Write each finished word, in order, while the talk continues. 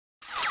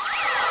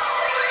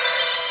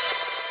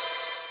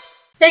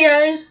Hey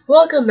guys,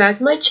 welcome back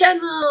to my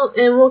channel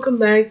and welcome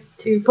back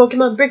to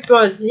Pokemon Brick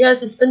Bronze.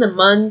 Yes, it's been a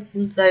month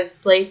since I've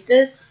played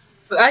this.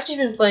 I've actually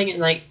been playing it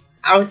like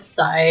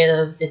outside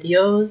of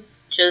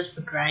videos just for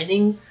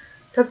grinding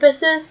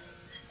purposes.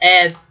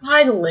 And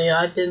finally,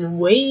 I've been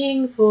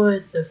waiting for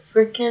the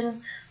freaking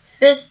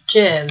 5th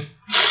gym.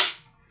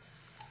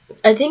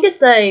 I think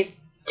it's like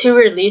 2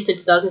 released in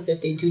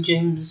 2015, 2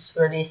 gyms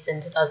released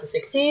in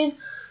 2016.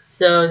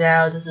 So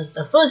now this is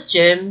the first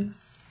gym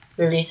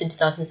released in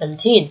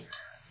 2017.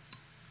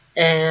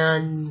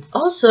 And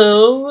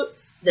also,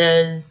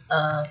 there's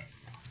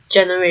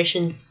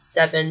Generation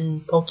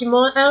 7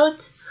 Pokemon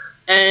out,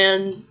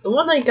 and the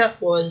one I got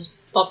was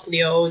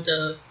Poplio,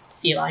 the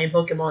sea lion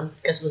Pokemon,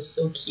 because it was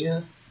so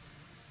cute.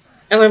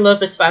 And I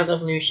love its final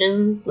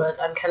evolution,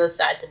 but I'm kind of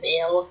sad to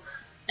male,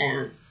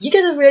 and you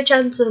get a rare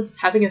chance of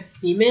having a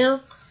female.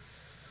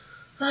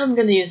 I'm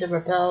gonna use a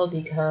Repel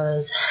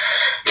because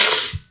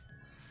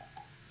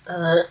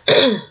I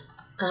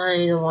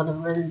don't want to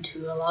run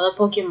into a lot of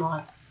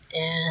Pokemon.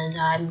 And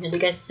I'm gonna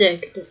get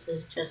sick. This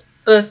is just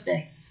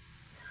perfect.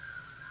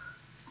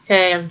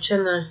 Hey, I'm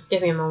trying to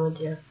give me a moment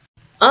here.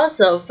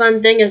 Also,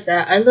 fun thing is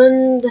that I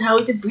learned how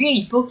to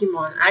breed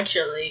Pokemon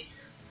actually.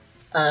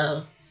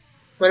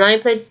 When I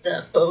played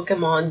the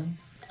Pokemon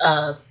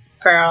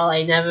Pearl,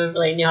 I never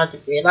really knew how to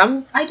breed.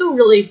 I don't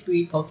really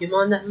breed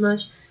Pokemon that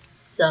much,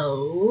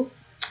 so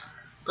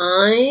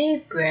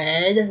I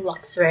bred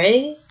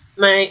Luxray.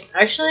 Wait,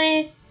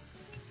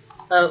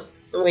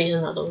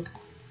 another one.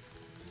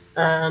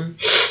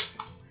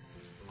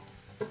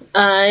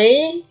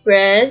 I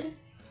bred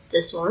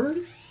this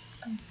one.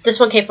 This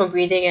one came from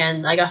breeding,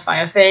 and I got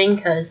Fire Fang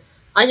because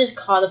I just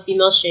caught a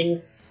female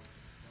Shinx,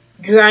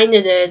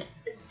 grinded it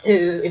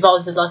to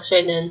evolve the Luxray,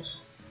 and then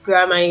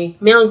grab my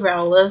male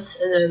Growlithe,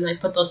 and then I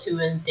put those two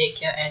in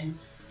daycare.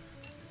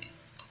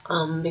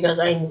 And because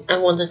I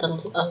wanted a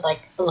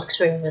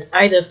Luxray with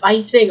either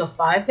Ice Fang or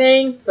Fire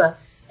Fang, but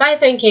Fire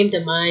Fang came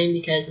to mind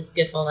because it's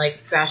good for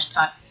like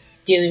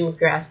dealing with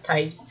grass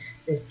types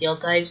and steel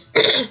types.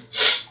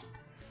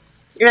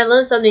 And I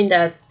learned something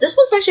that this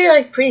was actually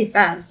like pretty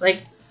fast.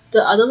 Like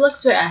the other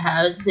Luxray I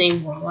had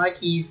named Warlock,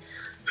 he's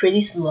pretty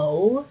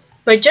slow.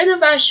 But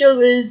Genevasho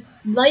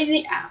is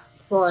slightly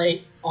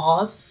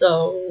off,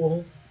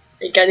 so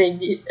I kinda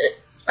need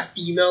a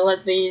female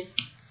at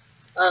least.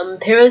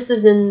 Paris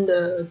is in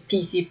the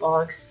PC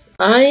box.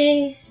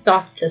 I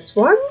got this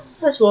one.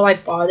 That's why I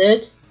bought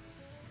it.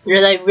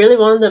 And I really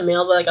wanted a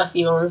male, but I got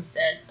female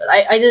instead. But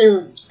I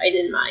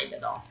didn't mind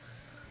at all.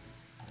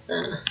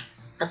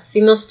 A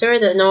female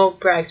stirred, no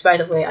brags by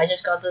the way, I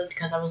just got it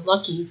because I was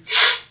lucky.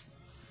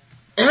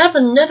 I have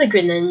another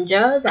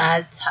Greninja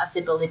that has the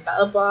ability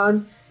Battle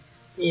Bond.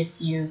 If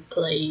you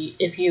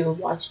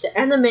watch the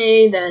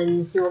anime,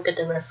 then you will get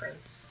the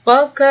reference.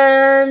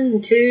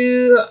 Welcome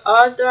to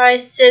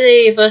Authorized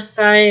City. First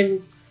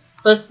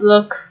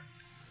look.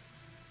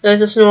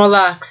 There's a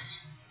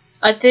Snorlax.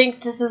 I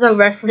think this is a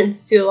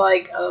reference to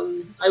like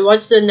I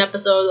watched an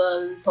episode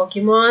of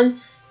Pokemon,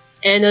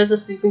 and there's a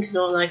sleeping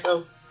Snorlax.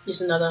 Oh,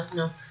 here's another.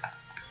 No.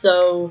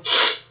 So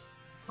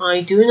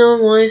I do know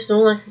why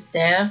Snorlax is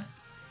there.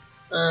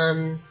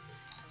 And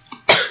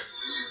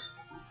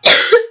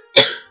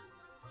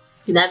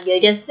I'm gonna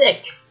get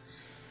sick.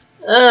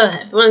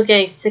 Everyone's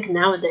getting sick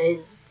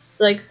nowadays. It's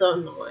like so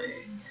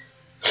annoying.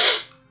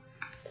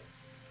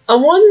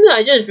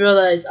 I just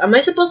realized, am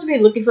I supposed to be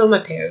looking for my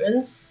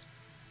parents?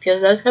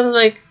 Because that's kind of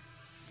like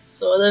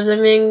sort of the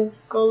main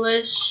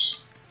goalish.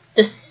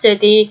 The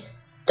city,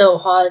 though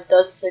hot,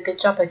 does a good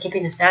job at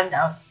keeping the sand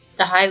out.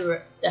 The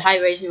high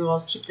raising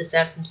walls keep the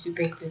sand from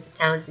seeping through the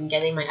towns and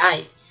getting my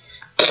eyes.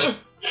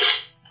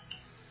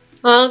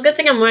 Well, good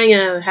thing I'm wearing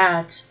a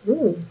hat.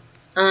 Ooh.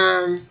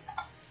 I'm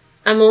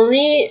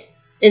only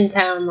in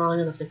town long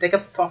enough to pick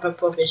up proper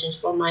provisions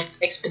for my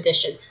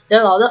expedition. There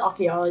are a lot of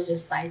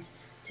archaeologist sites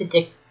to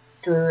dig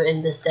through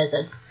in this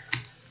desert.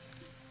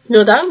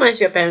 No, that reminds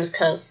me of parents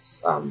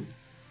because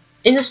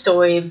in the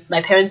story,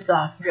 my parents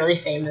are really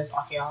famous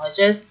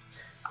archaeologists,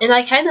 and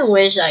I kind of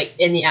wish like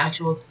in the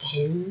actual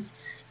games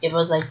it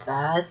was like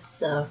that.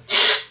 So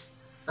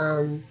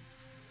I'm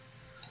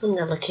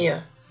gonna look here.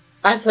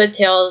 I've heard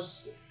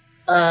tales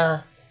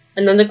an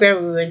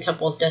underground ruin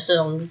temple desert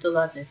on Route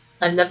 11.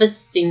 I've never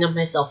seen them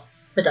myself,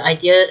 but the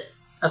idea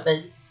of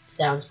it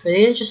sounds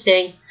pretty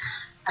interesting.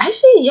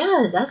 Actually,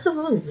 yeah, that's the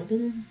one I've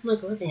been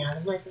like looking at.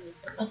 I'm like,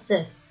 what's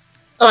this?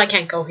 Oh, I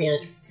can't go here.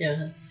 Yeah,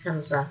 that's kind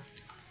of sad.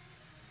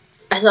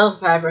 I sell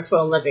fabric for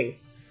a living.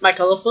 My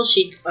colorful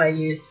sheets are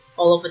used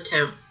all over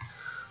town.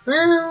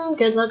 Well,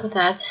 good luck with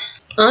that.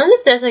 I wonder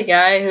if there's a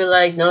guy who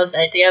like knows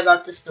anything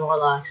about the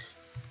Snorlax.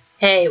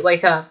 Hey,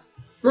 wake up.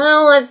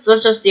 Well, let's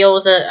just deal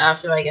with it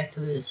after I get to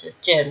this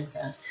gym,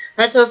 because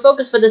that's our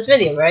focus for this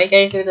video, right?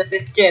 Getting through the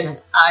 5th gym.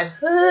 And I've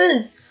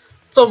heard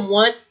from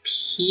what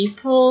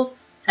people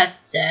have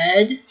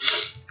said,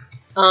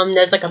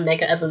 there's like a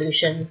mega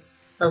evolution.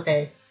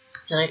 Okay.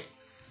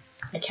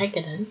 I can't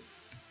get in.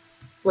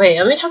 Wait,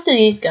 let me talk to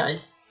these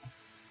guys.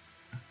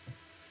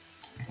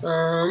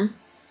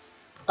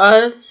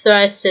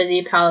 Authorized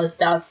City Palace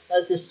doubts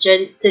as the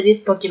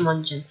city's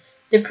Pokemon gym.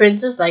 The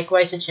prince is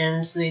likewise the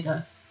gym's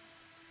leader.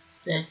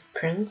 The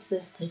prince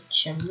is the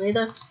gym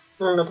leader?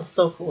 Oh no, that's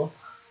so cool.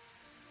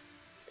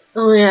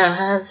 Oh yeah, I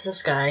have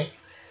this guy.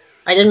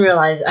 I didn't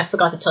realize, I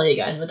forgot to tell you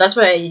guys, but that's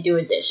what I do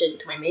in addition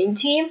to my main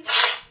team.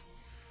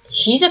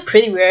 He's a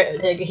pretty rare,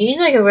 he's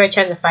like a rare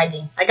chance of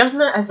fighting. I got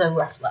him as a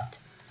reflect.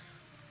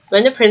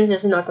 When the prince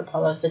is not the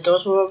palace, the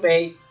doors will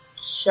be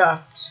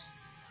shut.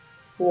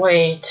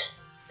 Wait,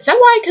 is that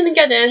why I couldn't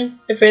get in?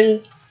 The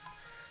prince,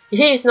 if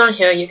he is not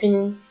here, you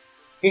can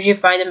usually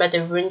find him at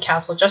the ruined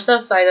castle just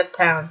outside of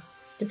town.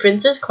 The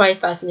prince is quite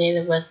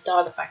fascinated with the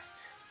artifacts,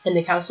 and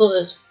the castle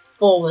is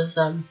full with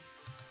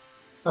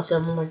of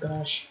them. Oh my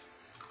gosh.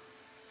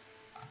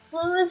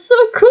 Oh, that's so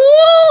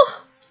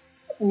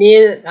cool!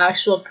 Need an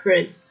actual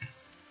prince.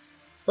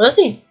 What is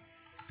he?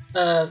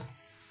 I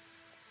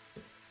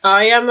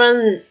am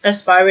an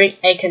aspiring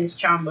Aikens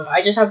charmer.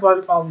 I just have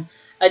one problem.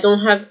 I don't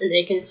have an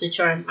Aikens to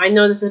charm. I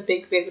know this is a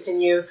big favor to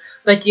you,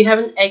 but do you have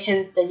an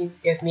Aikens that you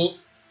could give me?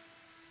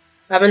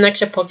 I have an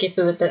extra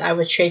Pokéflip that I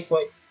would trade for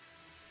it.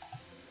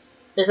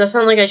 Does that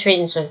sound like a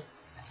trading sir?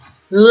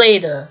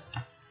 Later.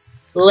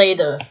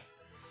 Later.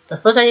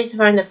 But first I need to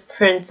find the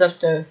prince of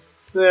the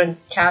ruined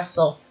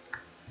castle.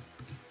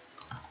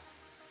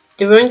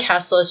 The ruined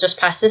castle is just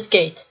past this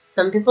gate.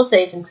 Some people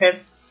say it's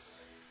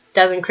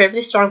that an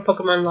incredibly strong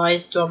Pokemon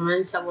lies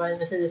dormant somewhere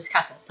within this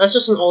castle. That's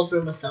just an old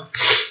rumor though.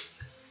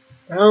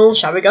 Well,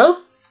 shall we go?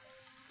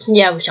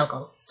 Yeah, we shall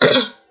go.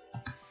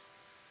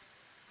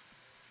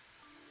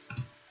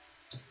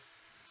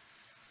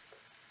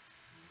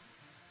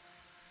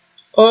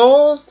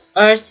 Old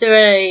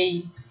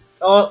Arthur.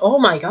 Oh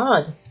my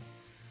god.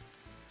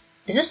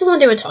 Is this the one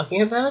they were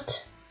talking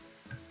about?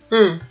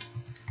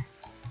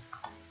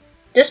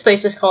 This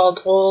place is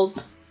called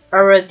Old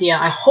Aradia.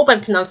 I hope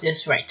I'm pronouncing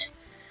this right.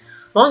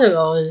 Long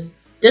ago,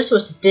 this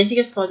was the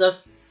busiest part of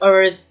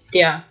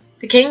Aradia.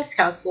 The king's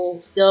castle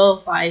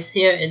still lies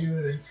here in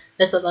ruin.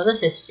 There's a lot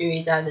of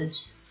history that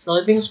is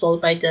slowly being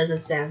swallowed by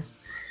desert sands.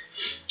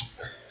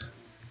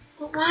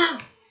 Oh wow!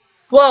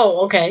 Whoa,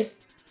 okay.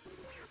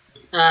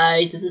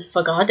 I just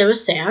forgot there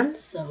was sand,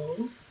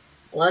 so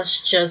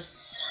let's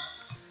just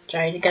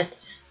try to get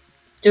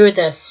through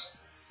this.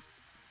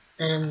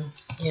 And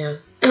yeah.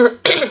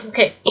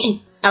 Okay.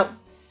 Out.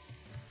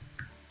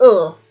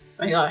 Oh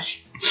my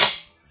gosh.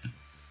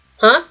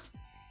 Huh?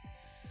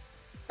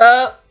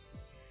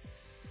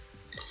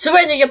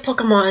 Surrender your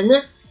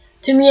Pokemon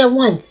to me at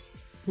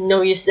once.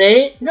 No, you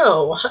say?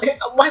 No.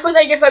 Why would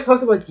I give my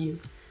Pokemon to you?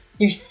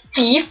 You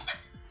thief!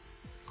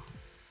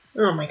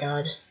 Oh my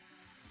god.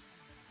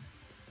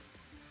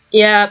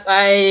 Yep,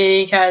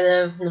 I kind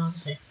of know what to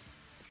say.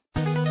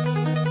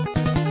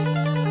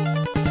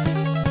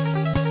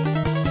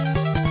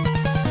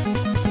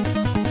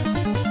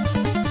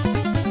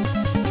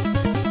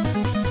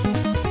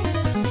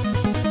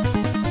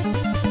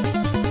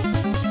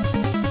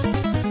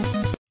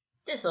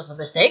 This was a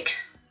mistake.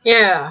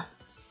 Yeah.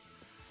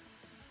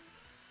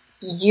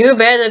 You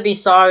better be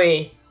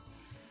sorry.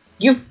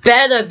 You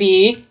better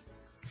be.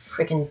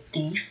 Freaking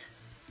thief.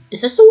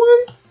 Is this the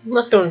one?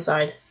 Let's go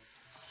inside.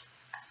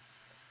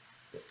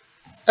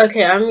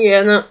 Okay, I'm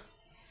gonna.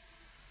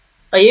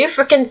 Are you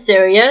freaking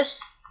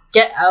serious?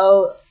 Get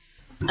out.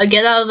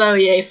 Get out of our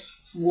way,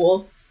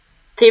 fool.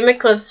 Team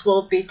Eclipse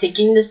will be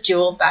taking this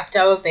jewel back to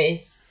our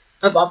base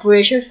of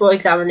operations for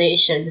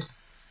examination.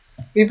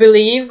 We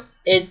believe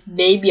it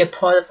may be a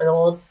part of an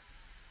old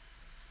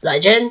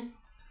legend.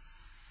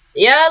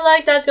 Yeah,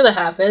 like that's gonna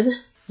happen.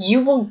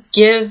 You will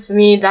give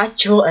me that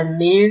jewel and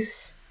leave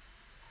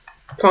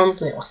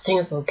promptly, or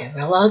things will get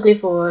real ugly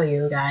for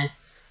you guys.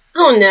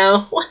 Oh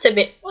no, what's the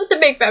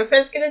big bad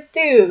prince gonna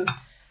do?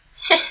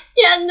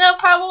 Yeah, no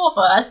power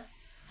over us.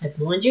 I've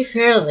warned you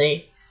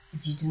fairly.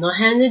 If you do not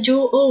hand the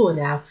jewel over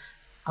now,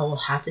 I will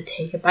have to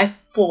take it by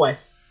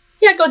force.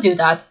 Yeah, go do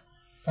that.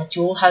 That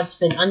jewel has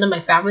been under my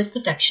family's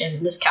protection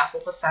in this castle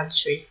for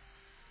centuries.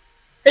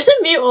 Is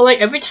it me, or like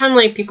every time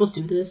like people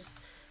do this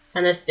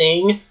kind of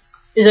thing,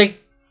 is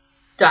like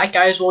that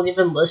guys won't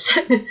even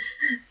listen?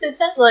 Is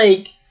that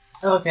like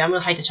okay? I'm gonna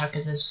hide the chat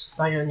because it's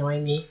starting to annoy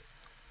me.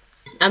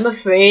 I'm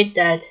afraid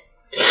that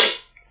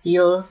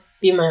you'll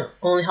be my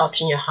only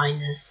option, Your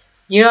Highness.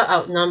 You're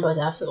outnumbered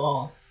after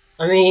all.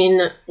 I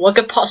mean, what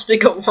could possibly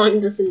go wrong in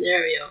this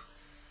scenario?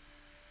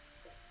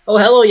 Oh,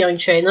 hello, young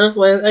trainer.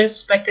 What an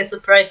unexpected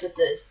surprise this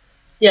is.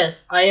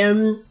 Yes, I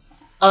am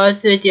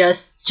Arthur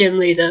Diaz, gym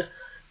leader,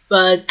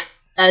 but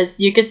as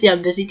you can see,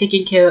 I'm busy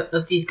taking care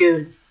of these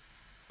goons.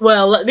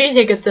 Well, let me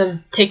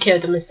take care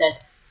of them instead.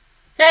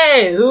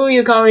 Hey, who are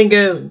you calling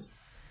goons?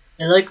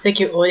 It looks like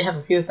you already have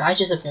a few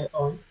badges of your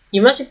own.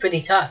 You must be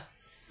pretty tough.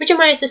 Would you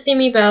mind assisting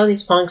me battle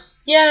these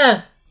punks?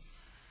 Yeah,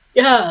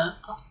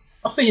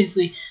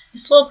 obviously.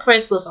 This little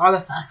priceless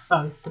artifact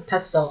from the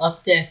pedestal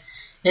up there,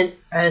 and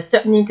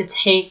threatening to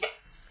take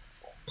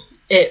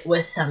it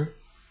with them.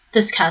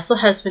 This castle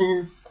has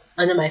been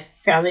under my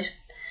family's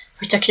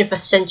protection for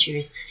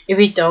centuries. If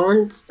we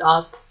don't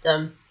stop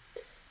them,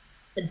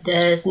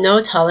 there's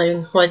no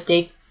telling what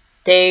they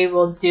they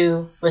will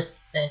do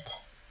with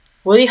it.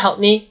 Will you help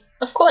me?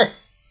 Of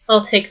course.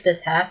 I'll take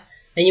this half,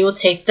 and you will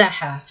take that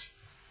half.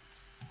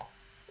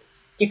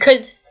 You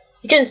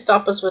can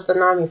stop us with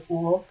an army,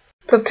 fool.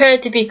 Prepare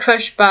to be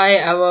crushed by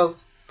our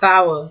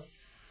power.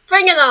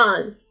 Bring it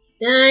on!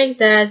 Like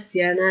that's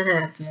gonna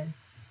happen.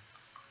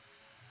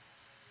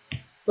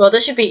 Well,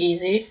 this should be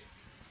easy.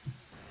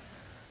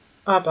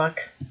 Oh,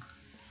 buck.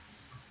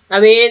 I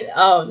mean,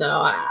 oh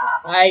no,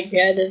 I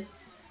get it.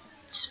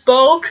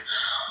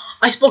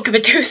 I spoke a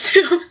bit too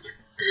soon.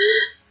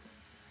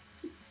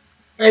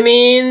 I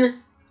mean,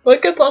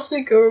 what could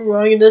possibly go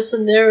wrong in this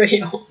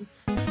scenario?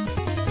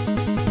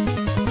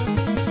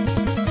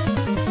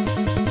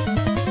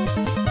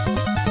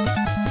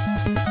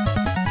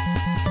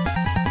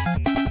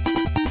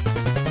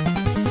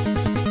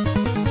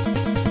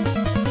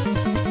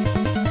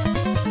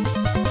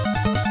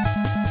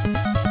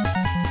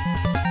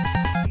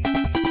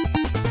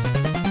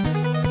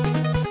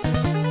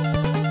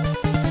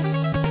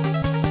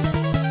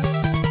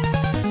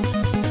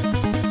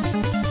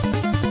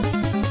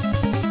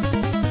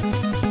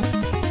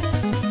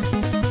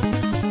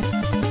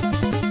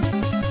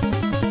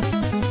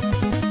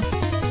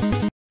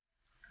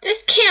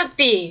 This can't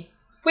be!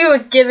 We were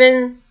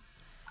given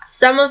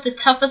some of the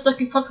toughest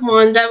looking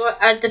Pokemon that were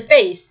at the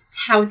base.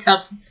 How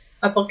tough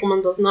a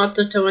Pokemon does not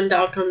determine the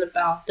outcome of the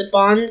battle. The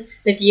bond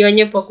that you and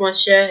your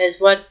Pokemon share is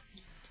what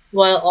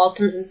will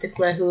ultimately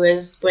declare who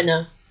is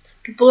winner.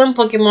 People and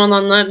Pokemon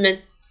are not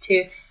meant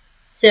to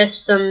share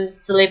some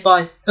silly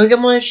bond.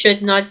 Pokemon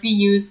should not be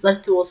used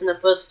like tools in the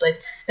first place.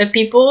 If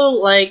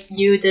people like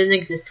you didn't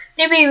exist,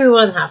 maybe we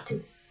wouldn't have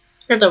to.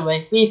 Either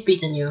way, we've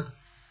beaten you.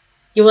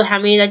 You will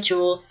hand me that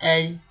jewel,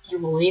 and you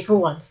will leave for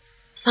once.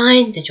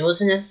 Fine, the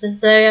jewels are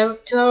necessary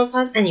to our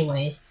plan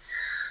anyways.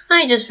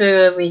 I just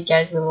figured we'd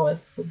get reward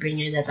for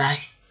bringing it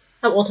back.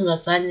 Our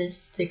ultimate plan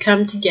is to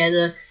come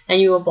together,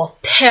 and you will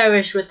both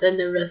perish within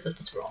the rest of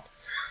this world.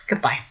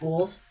 Goodbye,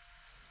 fools.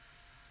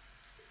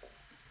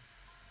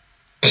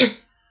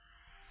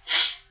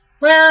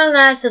 Well,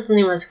 that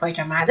certainly was quite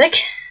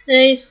dramatic.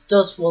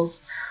 Those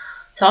fools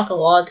talk a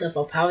lot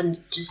about power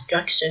and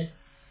destruction.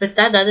 With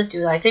that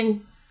attitude, I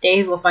think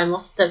Dave will find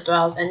most of the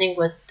trials ending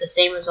with the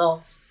same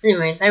results.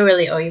 Anyways, I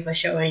really owe you for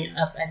showing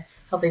up and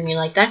helping me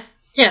like that.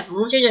 Yeah, I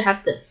want you to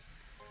have this.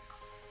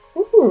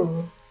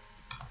 Ooh.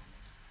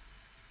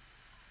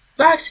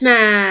 Rock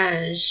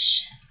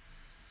Smash!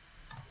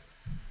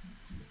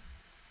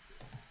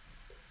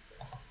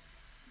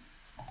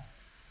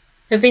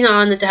 I've been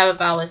honored to have a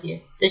battle with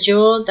you. The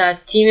jewel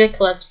that Team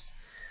Eclipse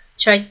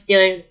tried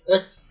stealing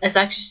is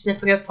actually a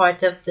significant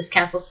part of this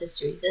castle's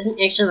history. There's an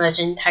ancient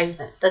legend tied to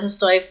that. That's a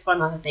story for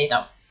another day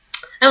though.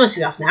 I must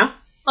be off now.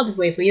 I'll be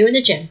waiting for you in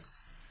the gym.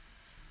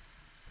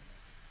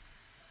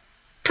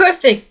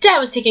 Perfect! That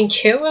was taken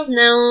care of.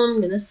 Now I'm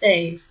gonna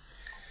save.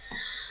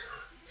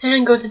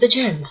 And go to the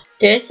gym.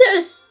 This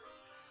is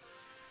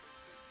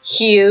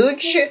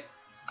huge.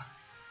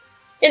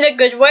 In a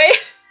good way.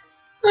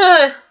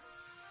 I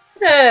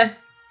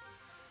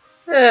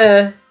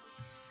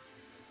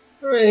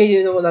really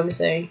do know what I'm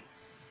saying.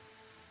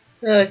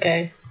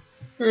 Okay.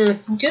 Do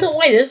you know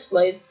why this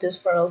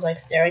part is like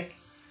staring?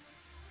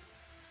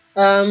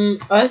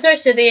 Arthur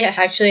City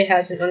actually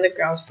has an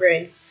underground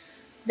spring.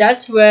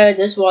 That's where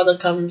this water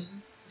comes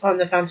from.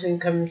 The fountain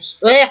comes.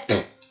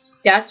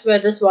 That's where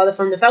this water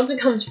from the fountain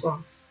comes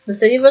from. The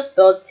city was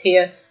built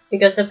here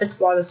because of its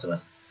water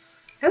source.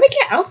 I like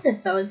your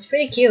outfit though. It's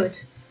pretty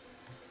cute.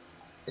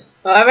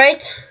 All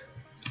right.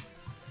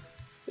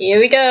 Here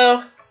we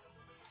go.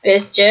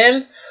 This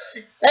gym.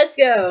 Let's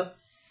go.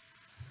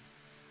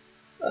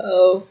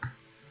 Oh,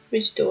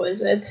 which door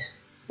is it?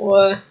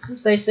 Or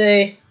as I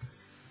say,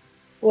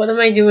 what am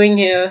I doing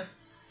here?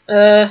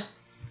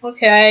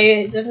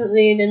 Okay, I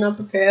definitely did not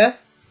prepare.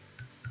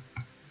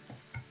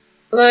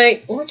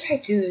 Like, what did I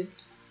do?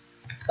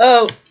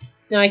 Oh,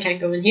 no, I can't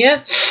go in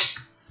here.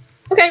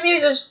 Okay,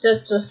 maybe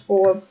just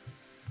for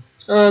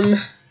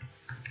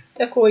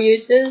decor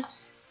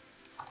uses.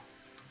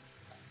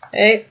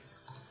 Okay.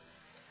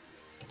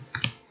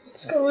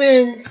 Let's go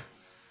in.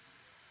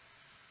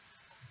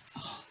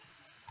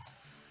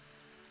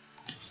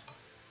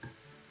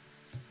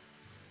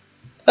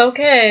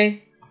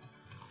 Okay.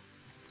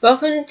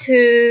 Welcome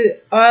to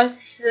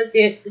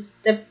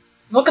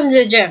welcome to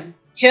the gym.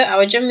 Here,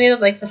 our gym leader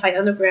likes to hide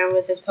underground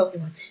with his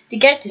Pokemon. To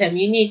get to him,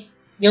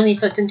 you'll need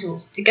certain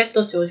tools. To get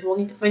those tools, you will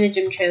need to find the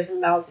gym trainers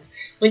and battle them.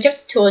 Once you have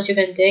the tools, you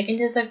can dig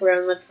into the ground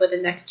and look for the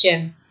next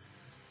gym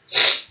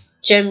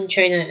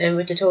trainer, and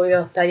with the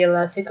tutorial that you're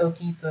allowed to go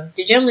deeper.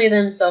 The gym leader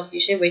himself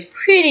usually wades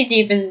pretty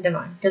deep in the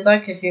mine. Good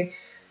luck if you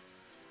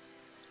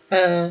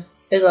good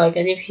luck,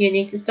 and if you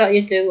need to start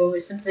your dig over,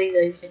 simply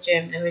leave the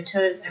gym and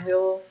return, and we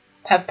will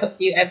have put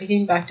you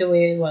everything back the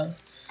way it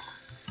was.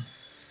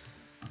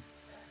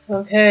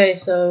 Okay,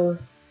 so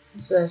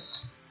what's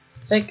this?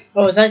 It's like,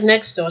 oh, is that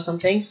next door or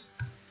something?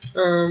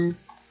 I'm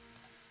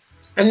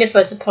your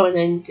first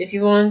opponent. If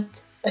you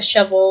want a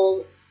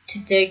shovel to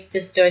dig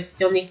this dirt,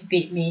 you'll need to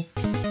beat me.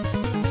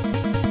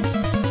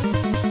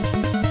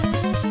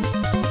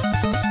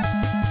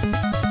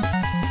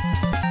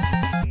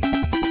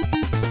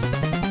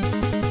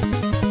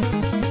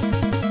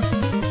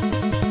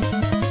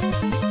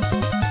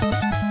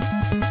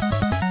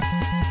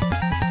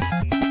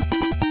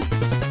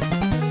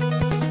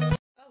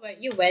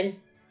 then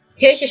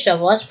here's your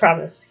shovel as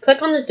promised.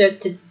 Click on the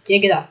dirt to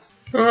dig it up.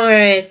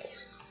 Alright.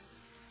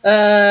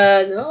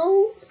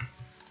 No.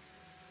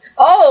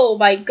 Oh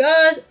my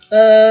god.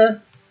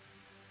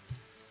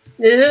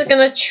 This is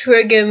gonna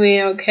trigger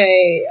me,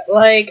 okay.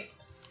 Like,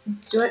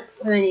 what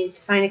do I need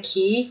to find a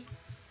key?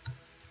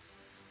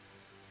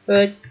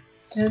 But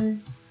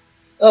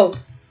oh.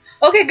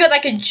 Okay, good, I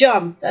can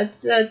jump.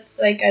 That's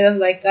like, I don't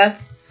like that.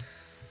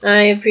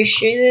 I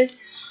appreciate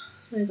it.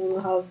 I don't know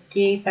how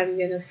deep I'm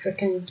gonna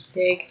freaking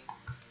dig.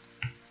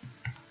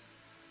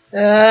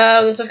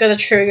 This is gonna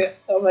trigger.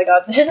 Oh my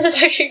god, this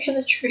is actually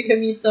gonna trigger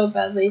me so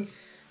badly.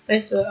 I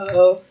swear.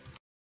 Uh-oh.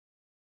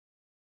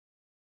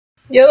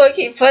 You're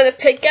looking for the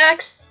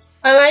pickaxe?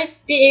 I might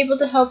be able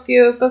to help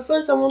you, but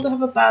first I want to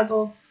have a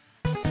battle.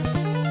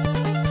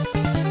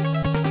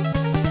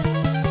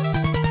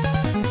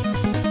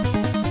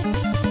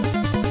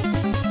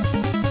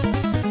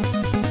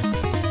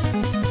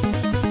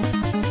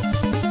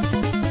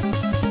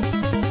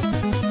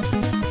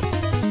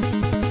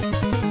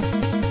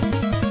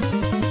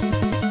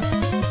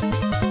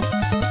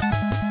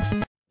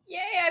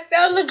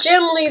 Found the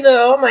gym leader.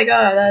 Oh my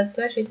god, that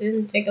actually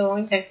didn't take a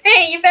long time.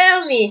 Hey, you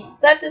found me.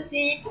 Glad to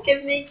see you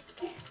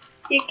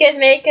can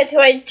make it to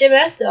a gym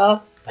after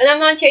all. And I'm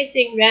not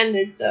chasing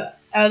bandits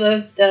out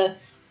of the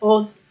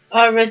old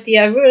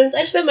Aradia ruins.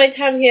 I spend my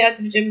time here at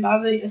the gym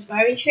battling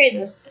aspiring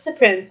trainers. As a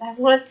prince, I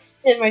want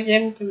in my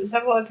gym to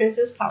resemble a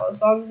prince's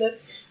palace on the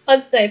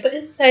outside, but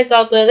inside's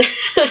all the.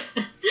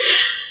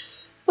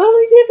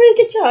 Well, you did a pretty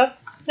good job.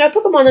 Now,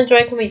 Pokemon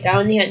enjoy coming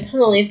down here and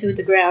tunneling through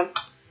the ground.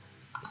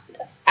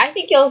 I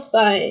think you'll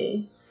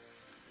find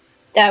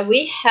that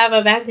we have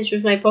advantage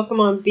with my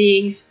Pokemon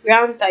being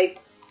ground type.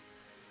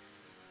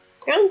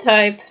 Ground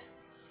type?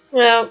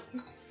 Well,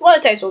 water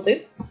types will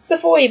do.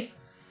 Before we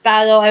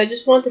battle, I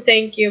just want to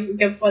thank you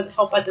again for the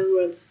help at the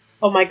ruins.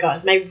 Oh my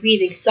god, my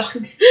reading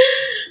sucks.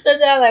 But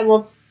that I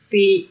won't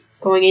be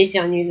going easy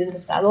on you in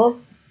this battle.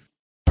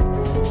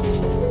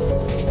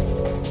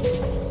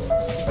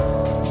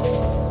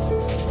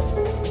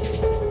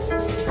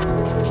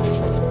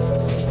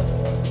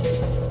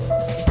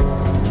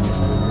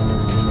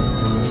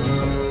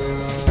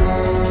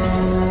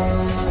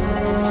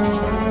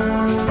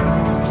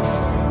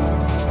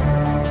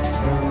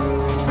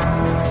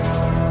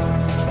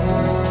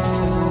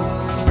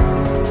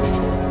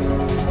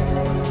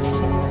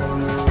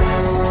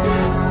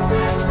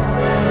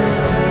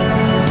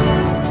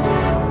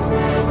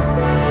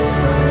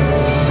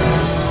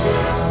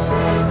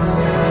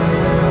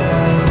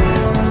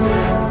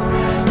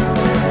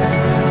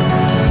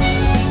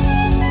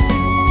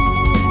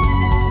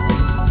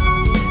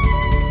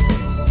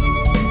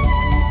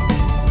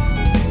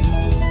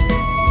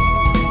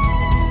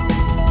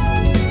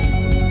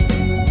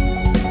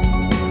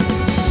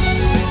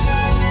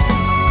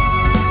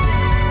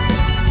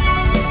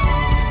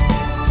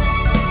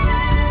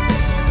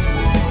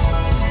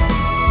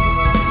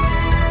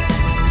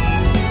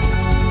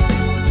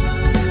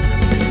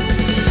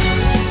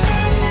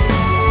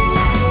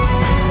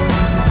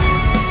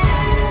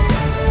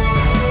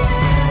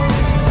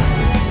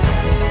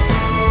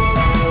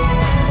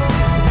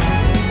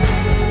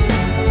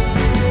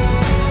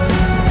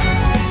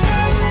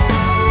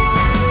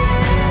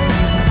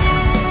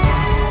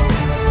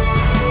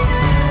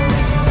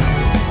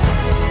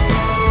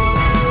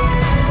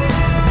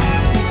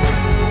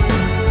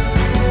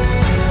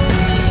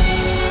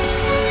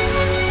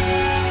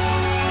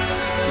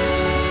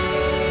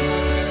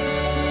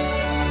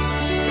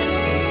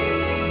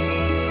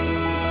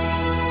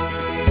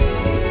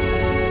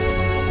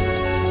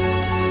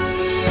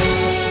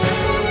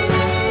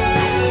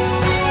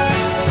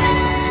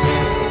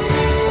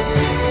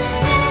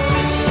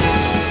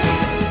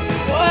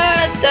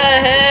 What the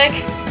heck?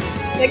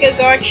 Like a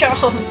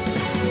Garchomp.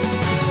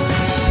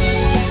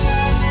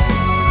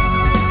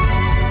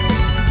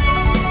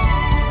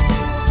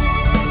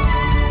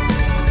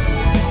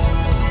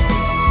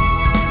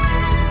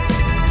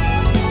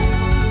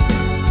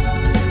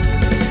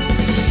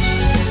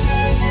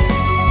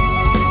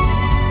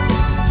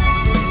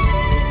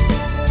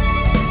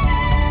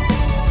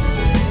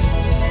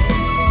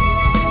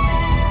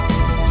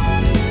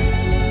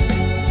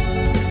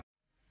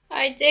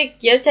 I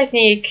dig your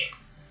technique.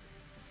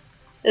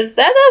 Is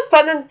that a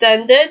pun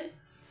intended?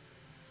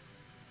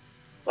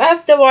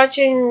 After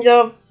watching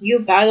you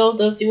battle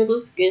those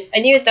Emerugans, I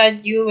knew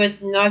that you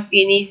would not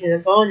be an easy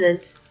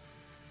opponent.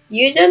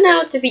 You turned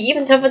out to be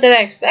even tougher than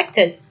I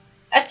expected.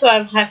 That's why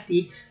I'm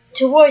happy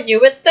to reward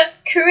you with the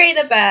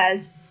Creator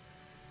Badge.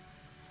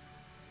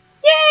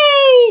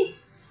 Yay!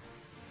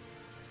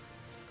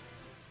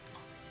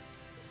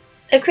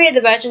 The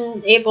Creator Badge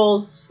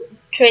enables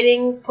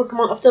trading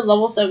Pokemon up to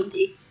level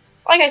 70.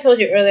 Like I told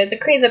you earlier, the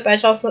Creator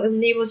Badge also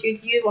enables you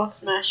to use Rock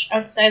Smash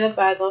outside of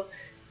battle.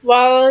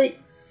 While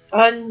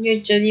on your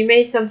journey, you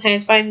may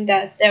sometimes find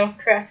that there are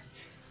cracks,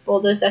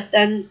 boulders that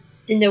stand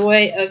in the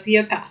way of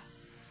your path.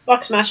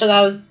 Rock Smash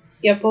allows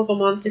your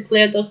Pokemon to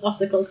clear those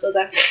obstacles so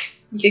that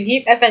you can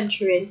keep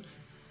adventuring.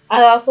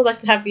 I'd also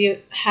like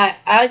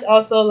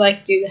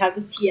you to have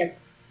this TM.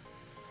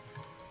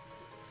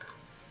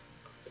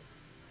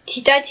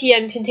 That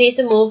TM contains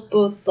a move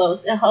both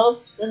blows. It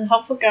helps as a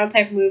helpful ground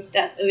type move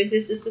that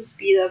reduces the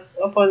speed of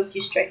opponents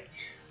you strike.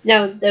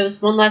 Now there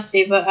was one last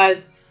favor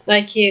I'd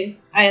like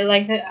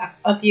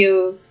of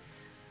you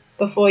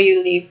before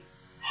you leave.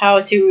 How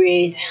to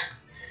read.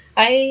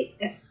 I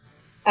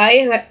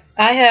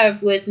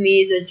have with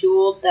me the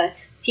jewel that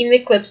Team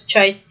Eclipse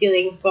tried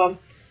stealing from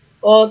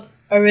old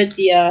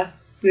Aridia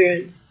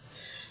ruins.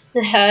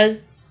 It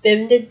has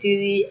been the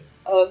duty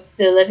of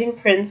the living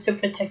prince to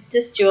protect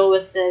this jewel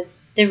within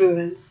the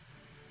ruins.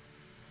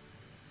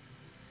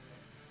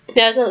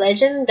 There's a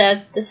legend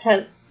that this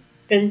has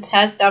been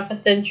passed down for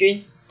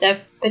centuries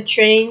that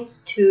pertains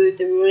to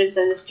the ruins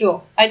and this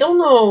jewel. I don't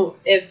know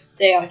if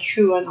they are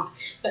true or not,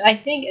 but I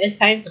think it's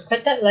time to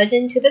put that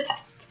legend to the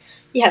test.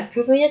 You have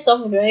proven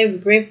yourself very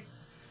brave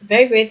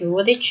and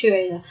worthy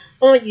trainer.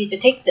 I want you to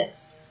take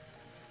this.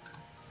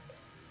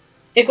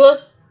 It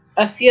glows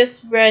a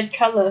fierce red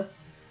color.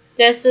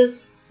 There's a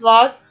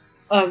slot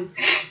on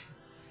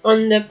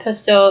the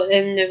pedestal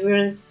in the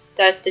ruins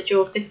that the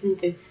jewel fits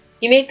into.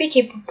 You may be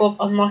capable of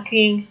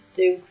unlocking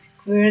the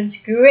ruins'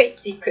 great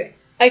secret.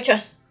 I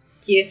trust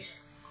you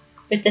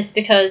with this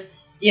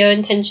because your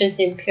intentions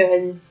seem pure,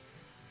 and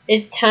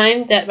it's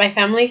time that my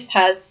family's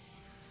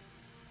past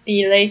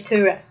be laid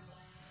to rest.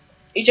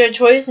 It's your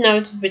choice now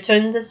to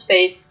return to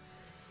space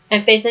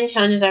and face any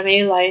challenges that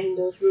may lie in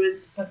those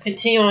ruins, or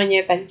continue on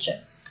your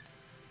adventure.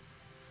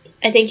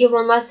 I thank you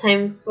one last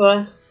time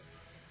for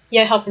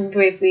your help and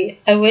bravery.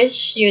 I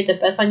wish you the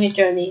best on your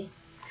journey.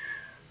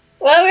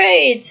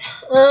 Alright,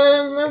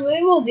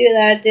 we will do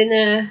that in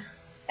the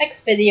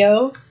next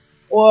video,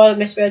 or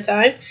my spare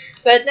time.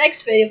 But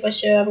next video for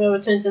sure, I'm going to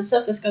return to the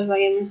surface because I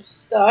am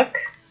stuck.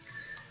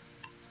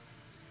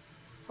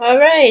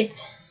 Alright,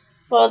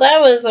 well that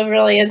was a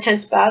really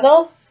intense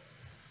battle.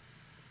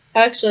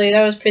 Actually,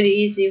 that was pretty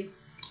easy.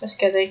 Just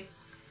kidding.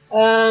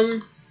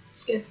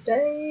 Let's get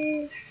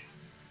save.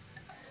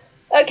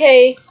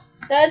 Okay,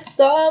 that's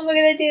all we're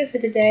gonna do for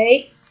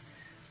today.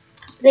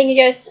 Thank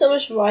you guys so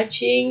much for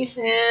watching,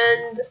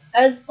 and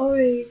as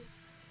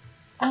always,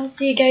 I'll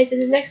see you guys in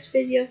the next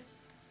video.